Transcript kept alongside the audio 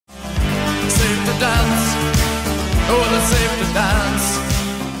dance. Oh, well, it's safe to dance.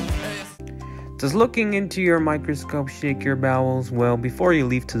 Does looking into your microscope shake your bowels? Well, before you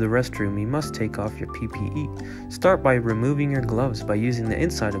leave to the restroom, you must take off your PPE. Start by removing your gloves by using the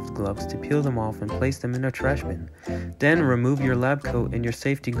inside of the gloves to peel them off and place them in a trash bin. Then remove your lab coat and your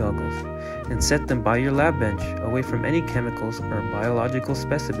safety goggles and set them by your lab bench, away from any chemicals or biological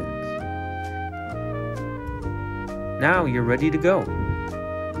specimens. Now you're ready to go.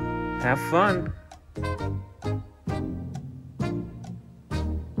 Have fun!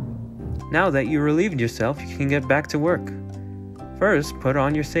 Now that you relieved yourself, you can get back to work. First, put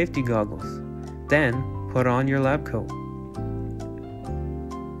on your safety goggles. Then, put on your lab coat.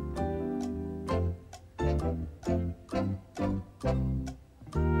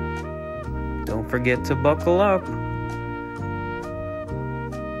 Don't forget to buckle up.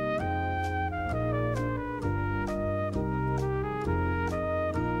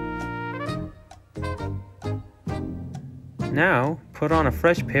 Now, put on a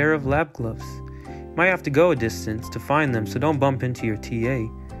fresh pair of lab gloves. You might have to go a distance to find them, so don't bump into your TA.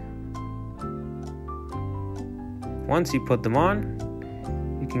 Once you put them on,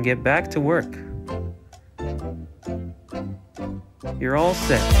 you can get back to work. You're all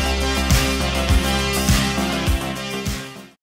set.